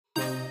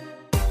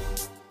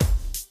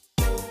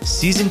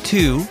Season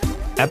 2,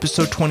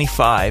 Episode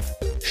 25,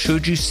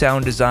 showed you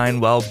sound design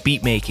while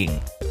beat making.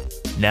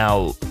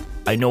 Now,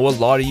 I know a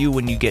lot of you,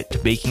 when you get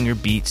to making your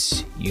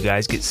beats, you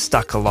guys get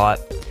stuck a lot.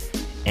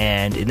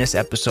 And in this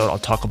episode, I'll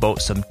talk about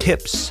some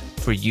tips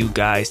for you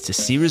guys to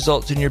see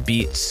results in your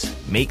beats,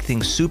 make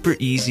things super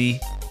easy,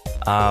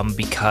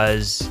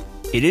 because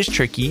it is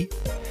tricky,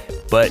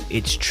 but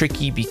it's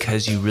tricky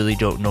because you really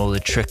don't know the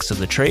tricks of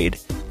the trade,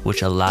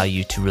 which allow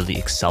you to really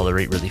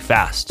accelerate really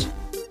fast.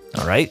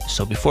 All right,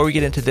 so before we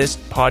get into this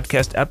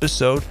podcast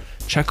episode,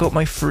 check out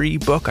my free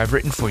book I've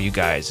written for you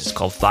guys. It's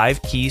called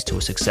 5 Keys to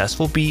a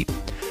Successful Beat.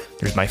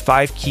 There's my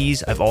 5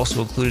 keys. I've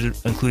also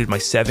included my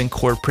 7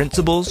 core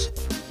principles.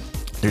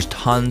 There's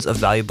tons of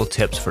valuable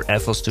tips for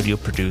FL Studio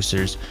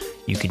producers.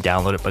 You can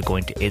download it by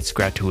going to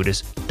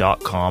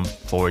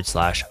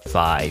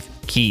itsgratuitous.com/5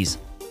 keys.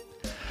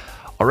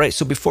 All right,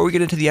 so before we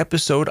get into the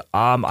episode,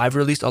 I've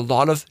released a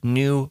lot of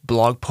new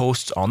blog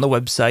posts on the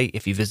website.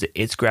 If you visit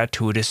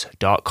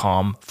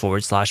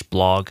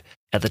itsgratuitous.com/blog.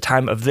 At the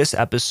time of this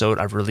episode,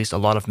 I've released a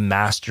lot of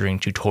mastering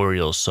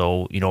tutorials.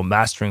 So,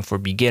 mastering for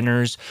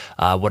beginners,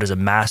 what is a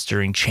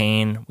mastering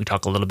chain? We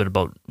talk a little bit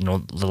about,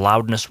 the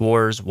loudness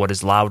wars. What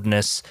is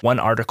loudness?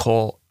 One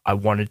article I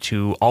wanted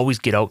to always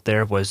get out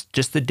there was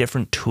just the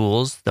different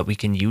tools that we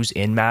can use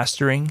in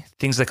mastering.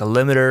 Things like a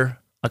limiter,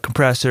 a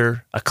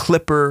compressor, a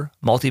clipper,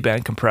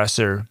 multiband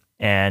compressor,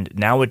 and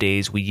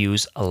nowadays we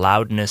use a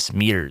loudness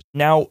meters.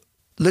 Now,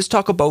 let's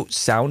talk about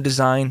sound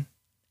design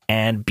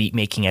and beat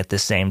making at the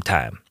same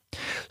time.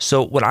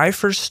 So when I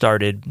first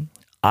started,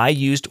 I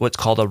used what's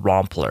called a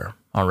Rompler,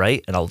 all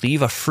right? And I'll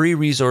leave a free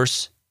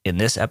resource in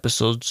this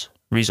episode's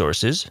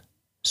resources.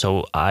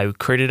 So I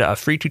created a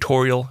free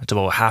tutorial. It's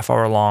about a half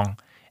hour long,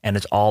 and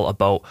it's all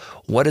about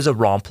what is a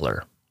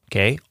Rompler,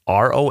 okay?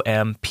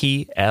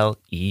 ROMPLER.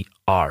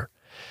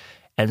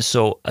 And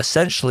so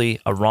essentially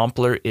a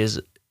Rompler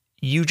is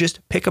you just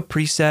pick a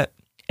preset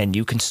and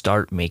you can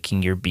start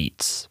making your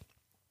beats.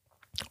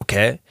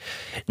 Okay.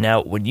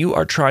 Now, when you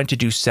are trying to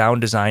do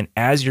sound design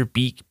as you're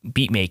beat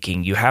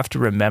making, you have to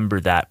remember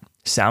that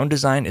sound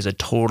design is a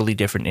totally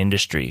different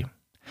industry.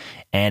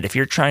 And if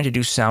you're trying to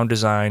do sound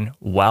design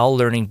while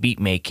learning beat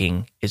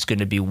making, it's going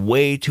to be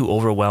way too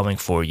overwhelming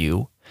for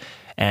you.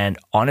 And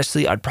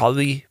honestly, I'd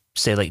probably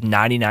say like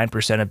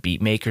 99% of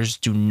beat makers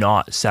do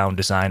not sound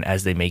design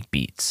as they make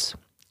beats.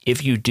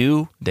 If you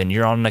do, then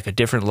you're on like a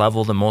different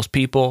level than most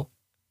people.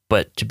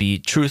 But to be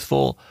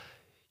truthful,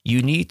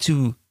 you need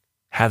to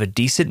have a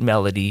decent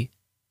melody,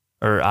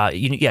 or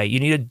you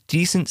need a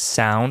decent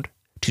sound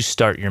to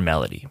start your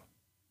melody,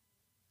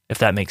 if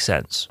that makes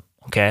sense,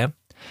 okay?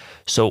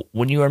 So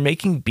when you are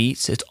making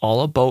beats, it's all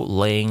about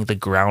laying the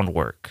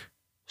groundwork.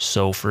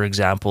 So for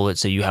example,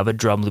 let's say you have a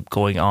drum loop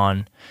going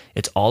on.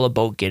 It's all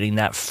about getting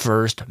that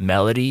first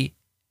melody,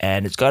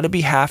 and it's got to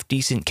be half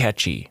decent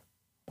catchy,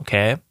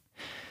 okay?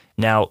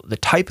 Now, the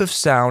type of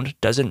sound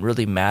doesn't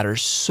really matter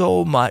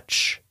so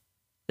much.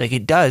 Like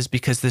it does,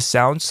 because the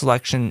sound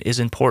selection is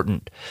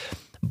important.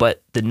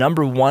 But the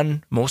number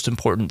one most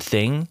important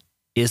thing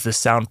is the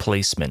sound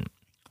placement.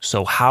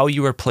 So how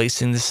you are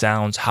placing the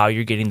sounds, how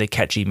you're getting the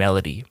catchy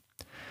melody.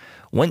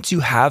 Once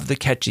you have the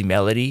catchy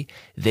melody,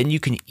 then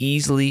you can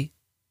easily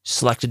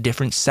select a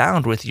different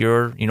sound with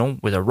your,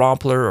 with a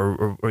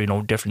Rompler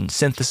or different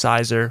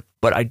synthesizer.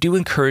 But I do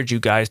encourage you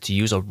guys to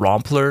use a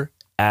Rompler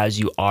as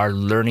you are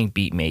learning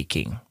beat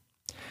making.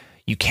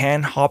 You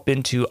can hop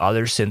into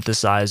other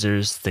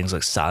synthesizers, things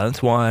like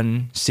Silent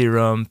One,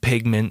 Serum,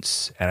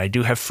 Pigments, and I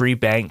do have free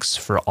banks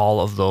for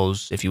all of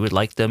those. If you would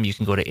like them, you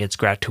can go to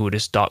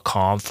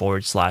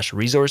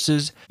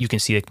itsgratuitous.com/resources. You can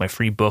see like my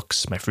free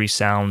books, my free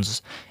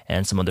sounds,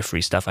 and some other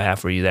free stuff I have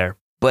for you there.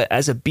 But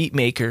as a beat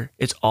maker,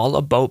 it's all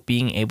about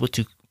being able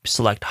to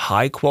select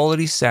high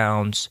quality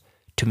sounds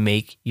to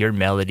make your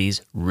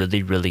melodies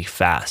really, really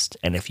fast.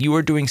 And if you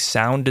are doing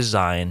sound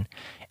design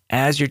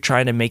as you're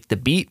trying to make the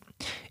beat,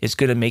 it's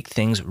going to make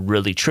things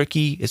really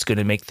tricky. It's going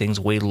to make things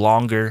way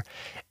longer.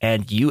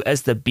 And you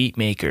as the beat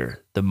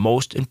maker, the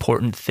most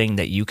important thing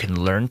that you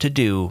can learn to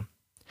do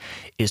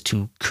is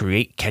to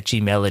create catchy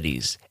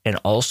melodies and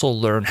also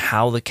learn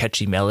how the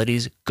catchy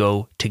melodies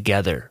go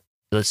together.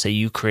 Let's say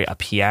you create a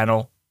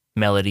piano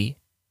melody.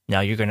 Now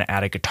you're going to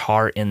add a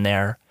guitar in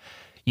there.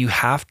 You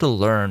have to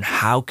learn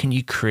how can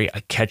you create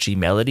a catchy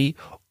melody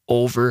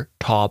over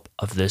top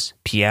of this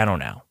piano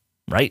now,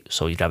 right?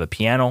 So you'd have a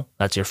piano.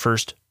 That's your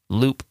first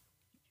loop.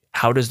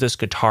 How does this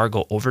guitar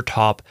go over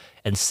top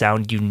and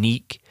sound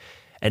unique?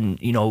 And,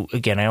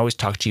 again, I always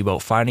talk to you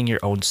about finding your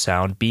own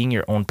sound, being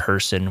your own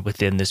person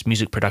within this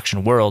music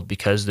production world,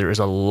 because there is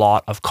a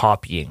lot of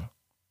copying.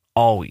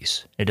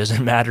 Always. It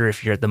doesn't matter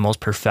if you're at the most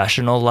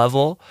professional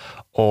level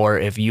or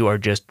if you are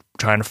just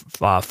trying to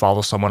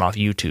follow someone off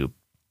YouTube.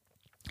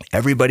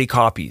 Everybody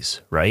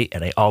copies, right?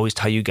 And I always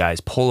tell you guys,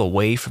 pull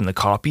away from the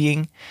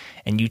copying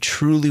and you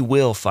truly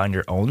will find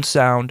your own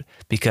sound,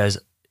 because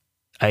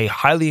I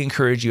highly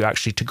encourage you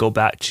actually to go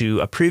back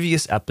to a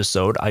previous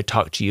episode. I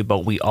talked to you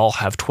about we all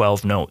have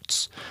 12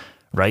 notes,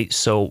 right?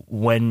 So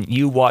when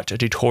you watch a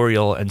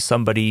tutorial and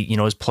somebody,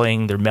 is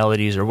playing their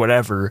melodies or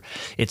whatever,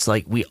 it's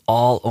like we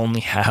all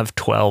only have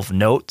 12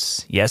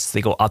 notes. Yes,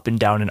 they go up and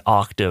down an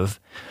octave,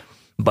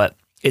 but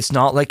it's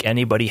not like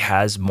anybody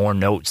has more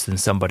notes than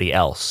somebody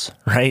else,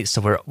 right?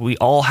 So we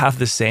all have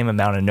the same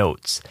amount of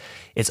notes.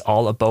 It's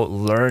all about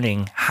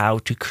learning how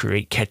to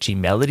create catchy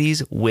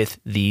melodies with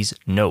these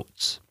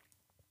notes.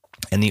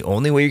 And the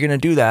only way you're going to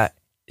do that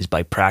is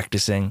by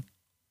practicing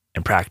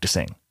and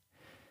practicing.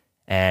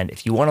 And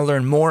if you want to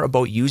learn more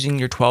about using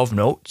your 12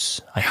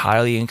 notes, I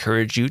highly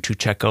encourage you to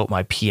check out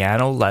my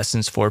Piano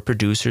Lessons for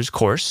Producers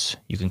course.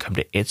 You can come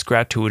to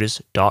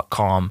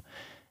itsgratuitous.com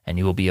and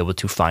you will be able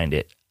to find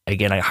it.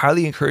 Again, I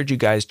highly encourage you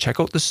guys, check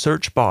out the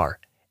search bar.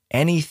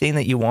 Anything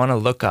that you want to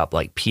look up,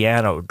 like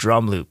piano,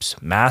 drum loops,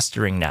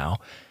 mastering now,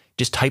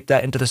 just type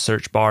that into the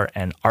search bar,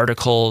 and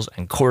articles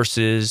and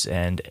courses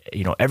and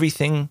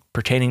everything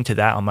pertaining to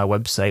that on my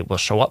website will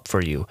show up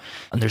for you.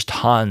 And there's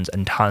tons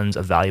and tons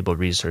of valuable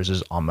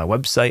resources on my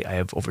website. I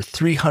have over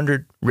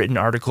 300 written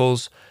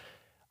articles.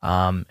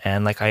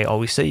 And like I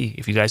always say,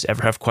 if you guys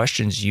ever have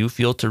questions, you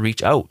feel to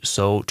reach out.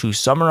 So to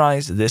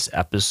summarize this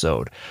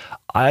episode,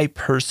 I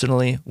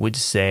personally would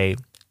say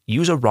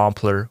use a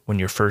Rompler when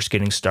you're first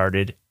getting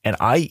started. And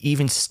I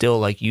even still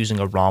like using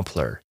a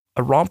Rompler.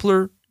 A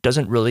Rompler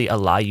doesn't really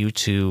allow you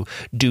to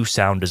do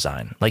sound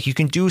design. Like you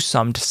can do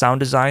some sound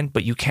design,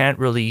 but you can't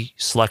really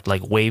select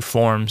like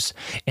waveforms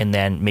and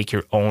then make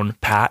your own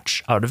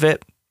patch out of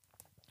it,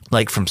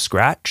 like from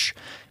scratch.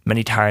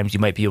 Many times you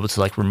might be able to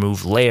like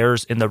remove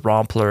layers in the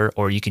Rompler,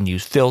 or you can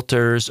use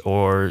filters,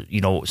 or,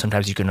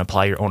 sometimes you can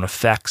apply your own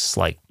effects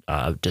like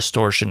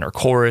distortion or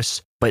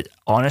chorus. But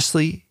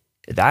honestly,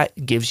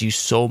 that gives you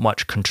so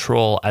much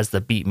control as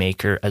the beat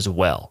maker as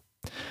well.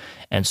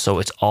 And so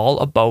it's all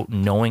about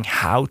knowing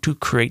how to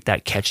create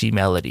that catchy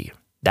melody.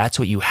 That's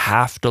what you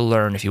have to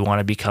learn if you want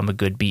to become a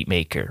good beat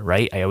maker,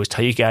 right? I always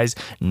tell you guys,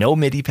 no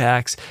MIDI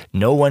packs,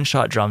 no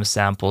one-shot drum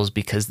samples,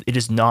 because it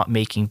is not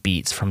making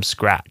beats from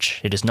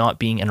scratch. It is not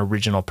being an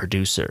original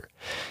producer.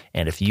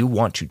 And if you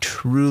want to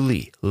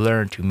truly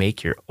learn to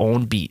make your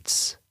own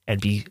beats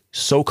and be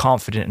so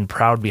confident and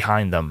proud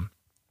behind them,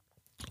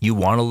 you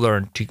want to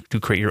learn to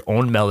create your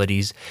own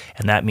melodies.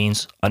 And that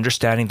means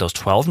understanding those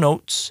 12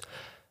 notes,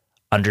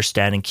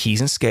 understanding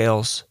keys and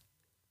scales,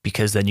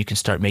 because then you can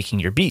start making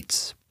your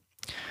beats.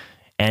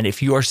 And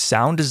if you are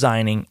sound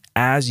designing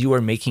as you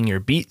are making your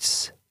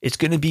beats, it's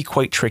going to be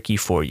quite tricky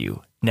for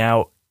you.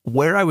 Now,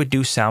 where I would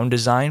do sound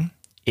design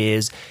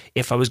is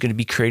if I was going to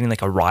be creating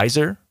like a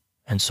riser.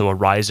 And so a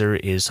riser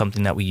is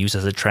something that we use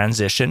as a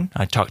transition.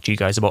 I talked to you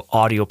guys about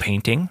audio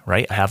painting,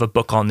 right? I have a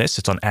book on this.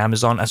 It's on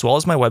Amazon as well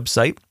as my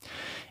website.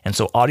 And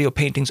so audio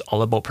painting is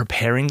all about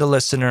preparing the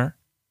listener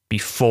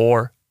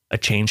before a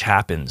change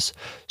happens.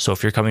 So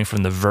if you're coming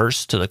from the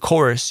verse to the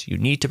chorus, you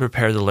need to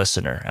prepare the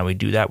listener. And we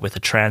do that with a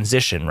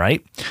transition,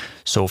 right?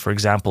 So for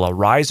example, a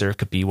riser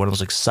could be one of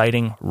those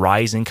exciting,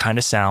 rising kind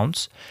of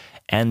sounds.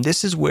 And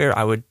this is where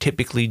I would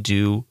typically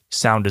do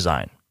sound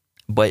design.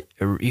 But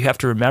you have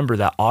to remember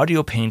that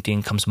audio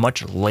painting comes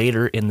much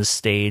later in the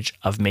stage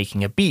of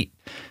making a beat.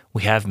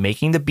 We have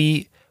making the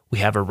beat, we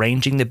have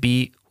arranging the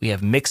beat, we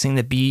have mixing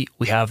the beat,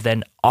 we have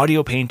then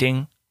audio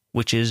painting,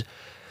 which is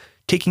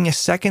taking a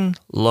second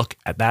look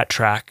at that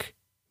track,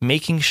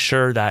 making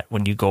sure that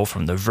when you go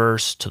from the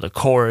verse to the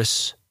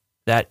chorus,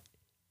 that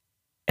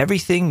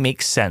everything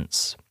makes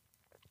sense.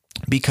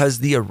 Because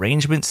the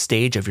arrangement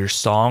stage of your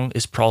song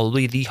is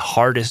probably the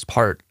hardest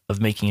part of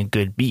making a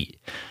good beat.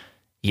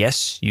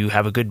 Yes, you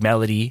have a good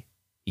melody.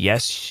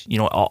 Yes,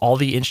 all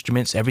the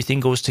instruments, everything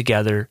goes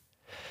together.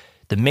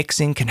 The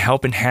mixing can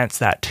help enhance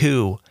that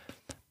too.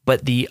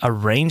 But the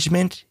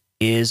arrangement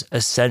is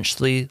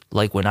essentially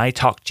like when I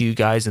talk to you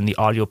guys in the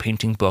audio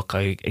painting book,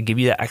 I give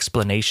you that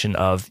explanation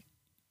of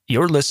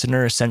your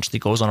listener essentially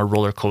goes on a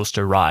roller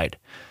coaster ride.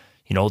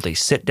 They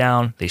sit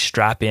down, they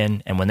strap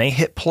in, and when they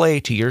hit play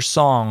to your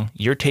song,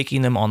 you're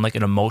taking them on like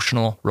an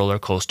emotional roller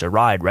coaster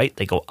ride, right?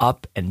 They go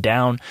up and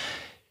down,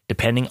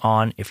 depending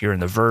on if you're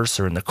in the verse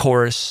or in the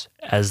chorus,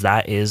 as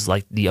that is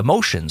like the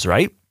emotions,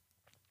 right?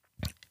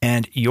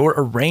 And your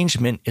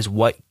arrangement is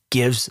what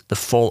gives the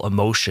full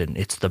emotion.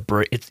 It's the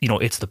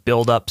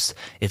build-ups,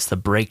 it's the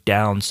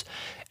breakdowns.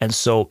 And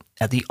so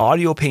at the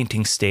audio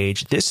painting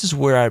stage, this is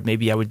where I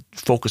would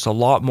focus a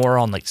lot more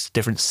on like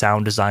different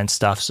sound design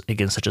stuff,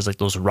 again, such as like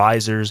those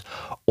risers,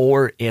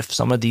 or if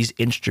some of these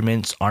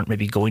instruments aren't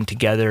maybe going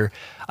together,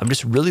 I'm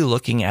just really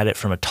looking at it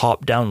from a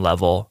top-down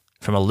level,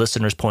 from a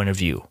listener's point of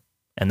view.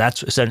 And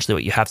that's essentially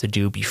what you have to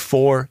do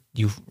before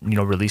you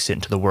release it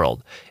into the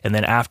world. And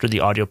then after the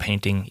audio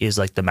painting is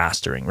like the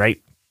mastering,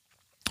 right?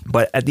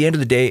 But at the end of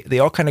the day, they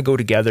all kind of go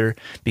together,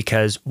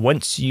 because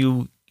once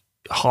you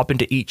hop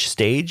into each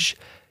stage,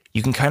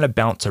 you can kind of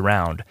bounce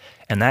around.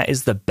 And that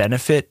is the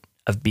benefit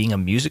of being a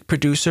music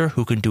producer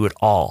who can do it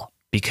all,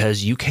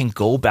 because you can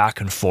go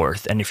back and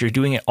forth. And if you're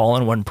doing it all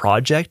in one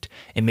project,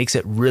 it makes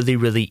it really,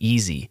 really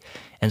easy.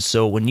 And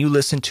so when you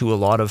listen to a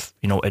lot of,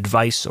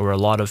 advice or a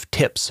lot of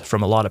tips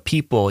from a lot of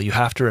people, you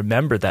have to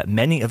remember that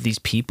many of these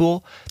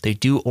people, they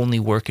do only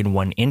work in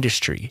one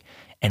industry.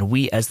 And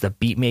we as the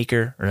beat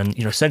maker, or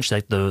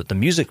essentially like the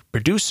music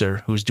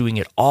producer who's doing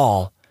it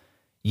all,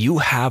 you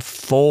have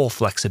full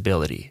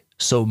flexibility.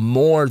 So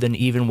more than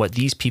even what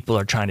these people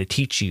are trying to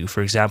teach you.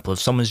 For example, if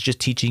someone's just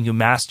teaching you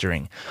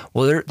mastering,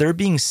 well, they're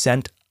being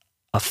sent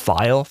a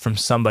file from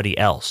somebody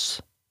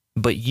else.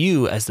 But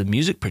you as the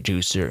music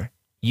producer,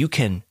 you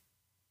can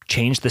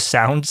change the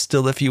sound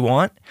still if you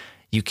want.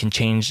 You can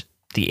change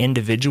the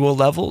individual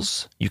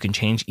levels. You can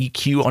change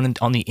EQ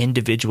on the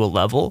individual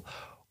level,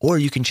 or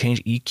you can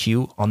change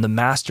EQ on the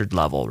mastered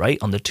level, right?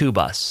 On the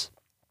 2-bus.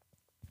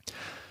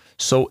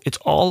 So it's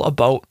all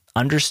about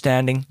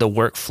understanding the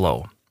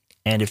workflow.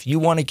 And if you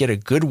want to get a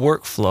good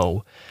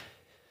workflow,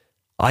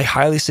 I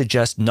highly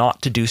suggest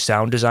not to do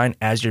sound design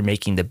as you're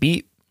making the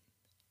beat.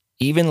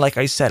 Even like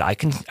I said, I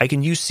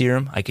can use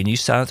Serum, I can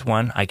use Sylenth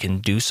One, I can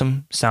do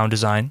some sound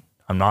design.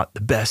 I'm not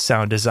the best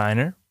sound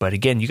designer, but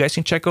again, you guys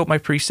can check out my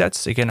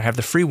presets. Again, I have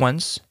the free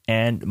ones.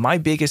 And my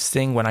biggest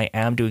thing when I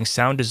am doing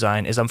sound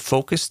design is I'm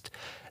focused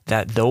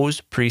that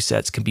those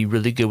presets can be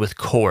really good with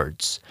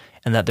chords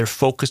and that they're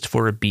focused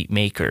for a beat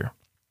maker.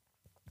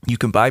 You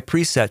can buy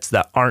presets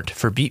that aren't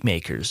for beat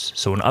makers.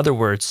 So in other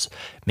words,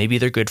 maybe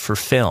they're good for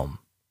film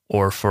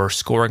or for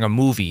scoring a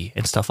movie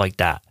and stuff like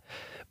that.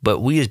 But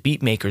we as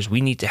beat makers,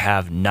 we need to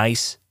have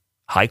nice,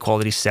 high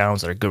quality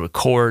sounds that are good with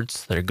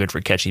chords, that are good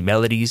for catchy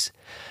melodies.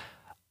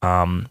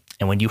 And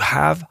when you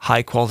have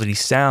high quality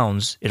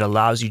sounds, it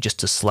allows you just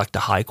to select a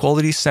high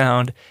quality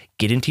sound,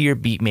 get into your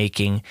beat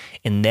making,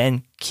 and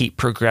then keep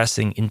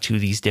progressing into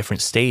these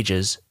different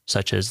stages,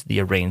 such as the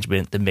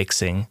arrangement, the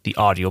mixing, the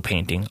audio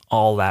painting,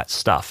 all that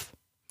stuff.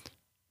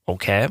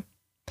 Okay?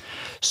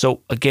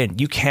 So again,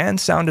 you can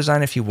sound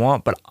design if you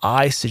want, but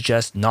I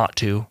suggest not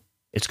to.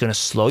 It's going to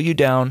slow you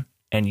down,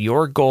 and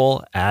your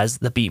goal as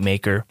the beat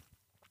maker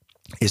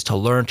is to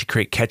learn to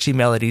create catchy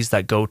melodies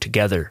that go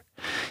together.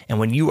 And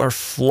when you are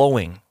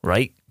flowing,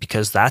 right?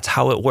 Because that's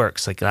how it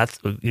works. Like that's,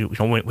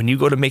 when you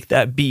go to make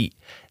that beat,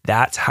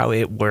 that's how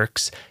it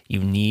works. You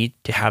need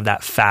to have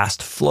that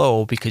fast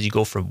flow because you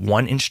go from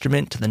one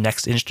instrument to the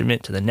next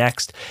instrument to the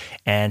next.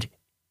 And,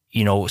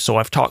 so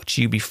I've talked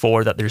to you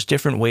before that there's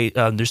different ways,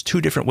 there's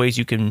 2 different ways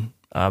you can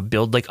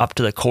build like up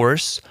to the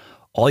chorus.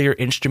 All your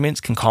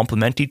instruments can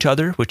complement each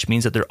other, which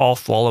means that they're all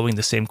following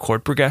the same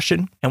chord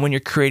progression. And when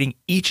you're creating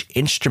each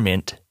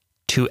instrument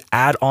to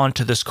add on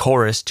to this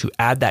chorus, to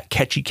add that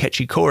catchy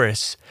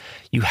chorus,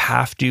 you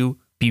have to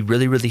be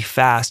really, really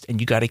fast,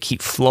 and you got to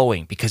keep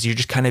flowing because you're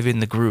just kind of in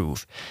the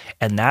groove.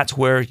 And that's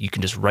where you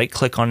can just right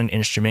click on an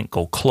instrument,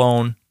 go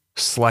clone,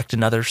 select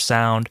another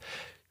sound,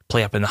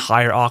 play up in the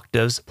higher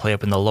octaves, play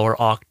up in the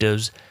lower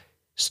octaves,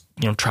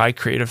 try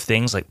creative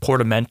things like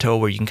portamento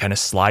where you can kind of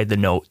slide the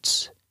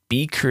notes.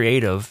 Be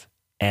creative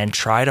and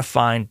try to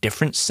find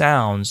different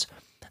sounds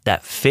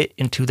that fit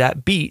into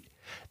that beat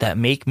that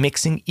make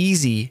mixing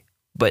easy,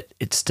 but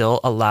it still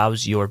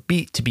allows your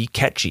beat to be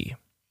catchy.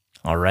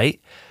 All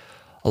right.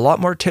 A lot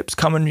more tips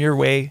coming your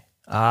way.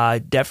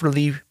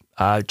 Definitely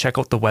check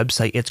out the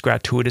website,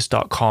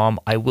 itsgratuitous.com.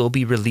 I will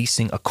be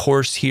releasing a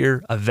course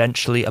here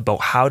eventually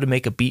about how to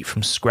make a beat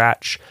from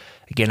scratch.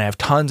 Again, I have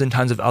tons and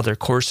tons of other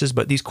courses,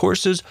 but these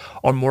courses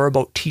are more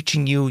about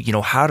teaching you,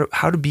 how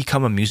to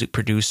become a music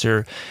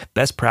producer,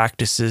 best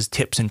practices,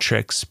 tips and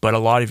tricks. But a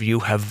lot of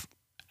you have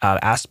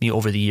asked me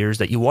over the years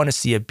that you want to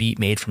see a beat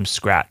made from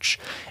scratch.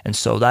 And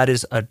so that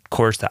is a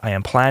course that I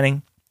am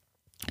planning.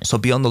 So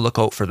be on the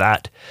lookout for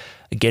that.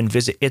 Again,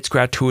 visit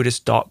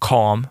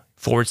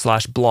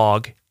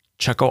itsgratuitous.com/blog.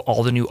 Check out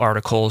all the new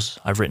articles.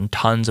 I've written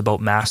tons about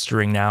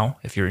mastering now,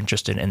 if you're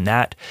interested in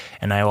that.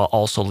 And I will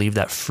also leave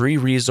that free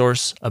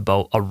resource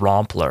about a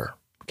Rompler.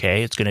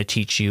 Okay, it's going to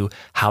teach you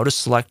how to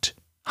select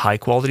high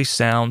quality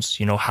sounds,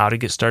 how to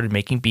get started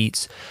making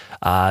beats.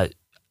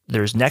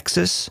 There's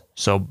Nexus,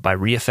 so by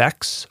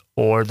ReFX,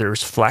 or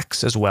there's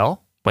Flex as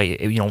well.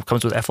 It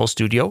comes with FL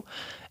Studio.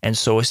 And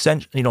so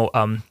essentially,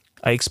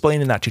 I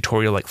explained in that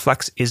tutorial, like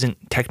Flex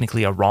isn't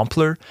technically a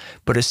Rompler,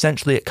 but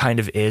essentially it kind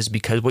of is,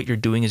 because what you're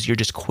doing is you're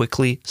just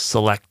quickly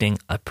selecting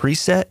a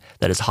preset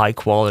that is high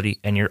quality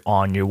and you're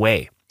on your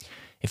way.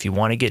 If you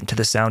want to get into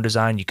the sound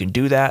design, you can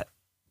do that.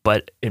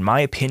 But in my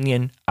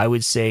opinion, I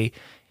would say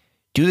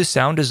do the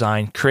sound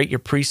design, create your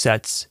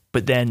presets,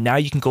 but then now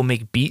you can go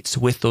make beats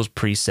with those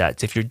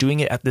presets. If you're doing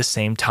it at the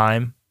same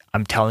time,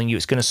 I'm telling you,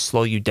 it's going to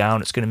slow you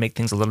down. It's going to make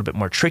things a little bit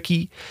more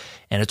tricky.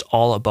 And it's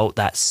all about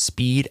that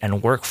speed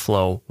and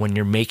workflow when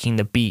you're making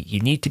the beat. You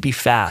need to be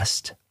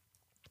fast.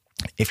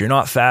 If you're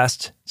not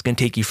fast, it's going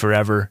to take you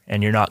forever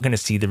and you're not going to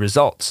see the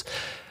results.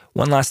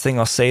 One last thing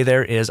I'll say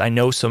there is, I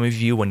know some of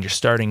you, when you're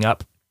starting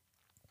up,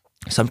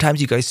 sometimes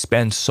you guys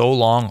spend so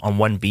long on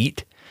one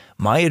beat.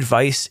 My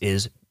advice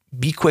is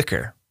be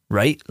quicker,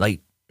 right? Like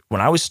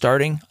when I was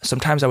starting,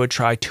 sometimes I would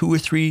try 2 or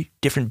 3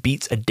 different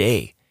beats a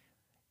day.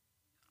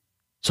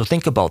 So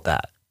think about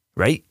that,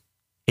 right?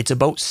 It's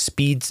about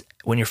speeds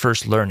when you're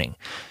first learning.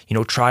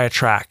 Try a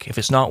track. If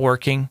it's not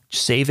working,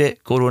 save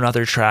it, go to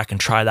another track and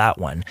try that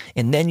one.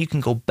 And then you can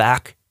go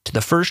back to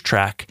the first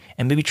track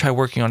and maybe try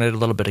working on it a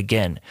little bit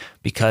again,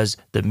 because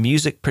the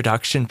music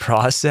production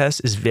process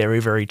is very,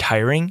 very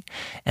tiring.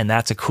 And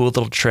that's a cool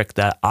little trick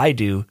that I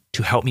do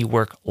to help me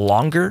work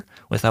longer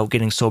without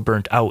getting so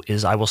burnt out,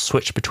 is I will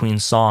switch between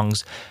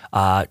songs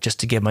just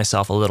to give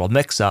myself a little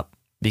mix up.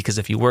 Because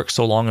if you work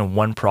so long in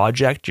one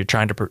project, you're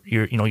trying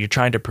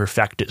to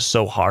perfect it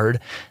so hard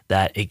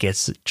that it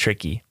gets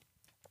tricky.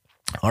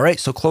 All right,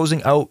 so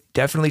closing out,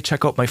 definitely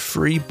check out my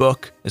free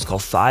book. It's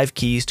called 5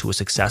 Keys to a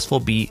Successful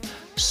Beat.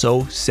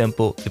 So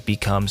simple, it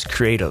becomes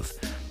creative.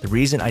 The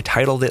reason I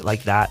titled it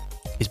like that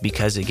is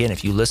because, again,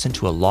 if you listen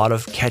to a lot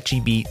of catchy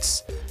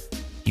beats,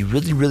 you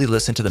really, really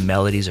listen to the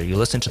melodies, or you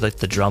listen to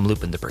the drum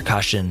loop and the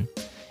percussion,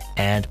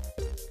 and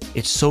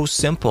it's so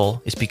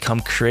simple, it's become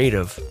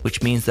creative,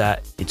 which means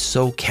that it's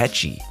so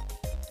catchy.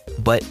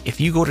 But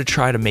if you go to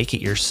try to make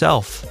it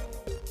yourself,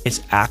 it's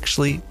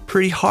actually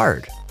pretty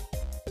hard.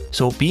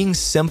 So being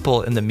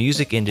simple in the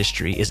music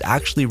industry is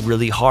actually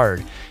really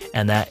hard.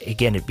 And that,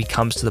 again, it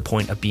becomes to the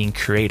point of being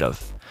creative.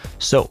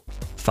 So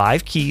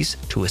 5 keys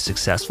to a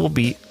successful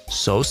beat.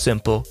 So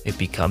simple, it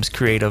becomes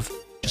creative.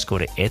 Just go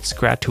to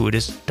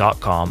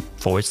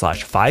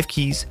itsgratuitous.com/5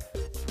 keys,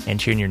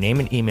 enter in your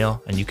name and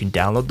email, and you can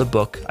download the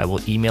book. I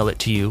will email it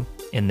to you,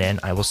 and then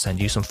I will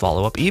send you some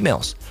follow-up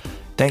emails.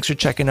 Thanks for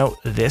checking out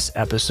this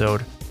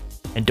episode.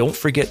 And don't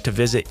forget to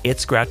visit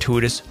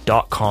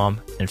itsgratuitous.com,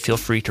 and feel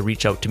free to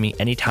reach out to me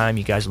anytime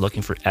you guys are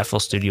looking for FL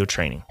Studio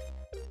training.